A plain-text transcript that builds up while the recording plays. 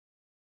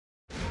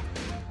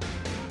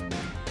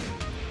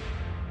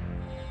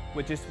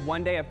With just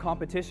one day of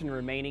competition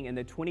remaining in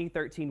the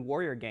 2013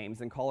 Warrior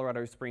Games in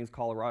Colorado Springs,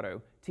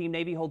 Colorado, Team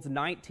Navy holds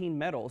 19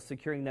 medals,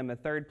 securing them a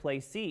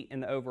third-place seat in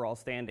the overall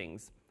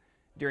standings.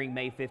 During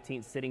May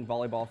 15th sitting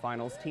volleyball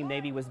finals, Team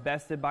Navy was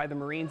bested by the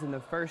Marines in the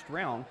first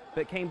round,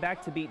 but came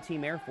back to beat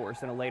Team Air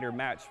Force in a later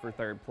match for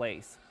third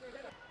place.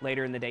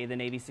 Later in the day, the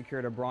Navy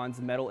secured a bronze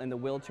medal in the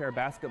wheelchair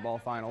basketball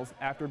finals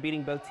after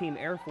beating both Team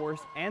Air Force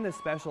and the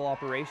Special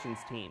Operations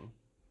team.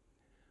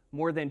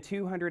 More than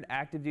 200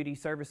 active duty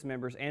service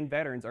members and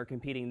veterans are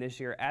competing this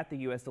year at the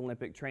U.S.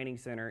 Olympic Training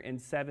Center in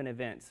 7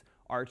 events: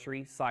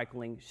 archery,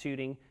 cycling,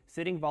 shooting,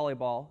 sitting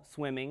volleyball,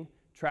 swimming,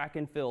 track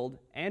and field,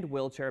 and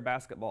wheelchair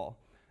basketball.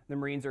 The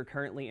Marines are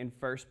currently in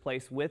first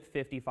place with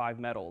 55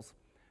 medals.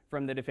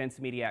 From the Defense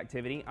Media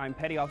Activity, I'm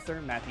Petty Officer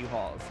Matthew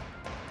Hawes.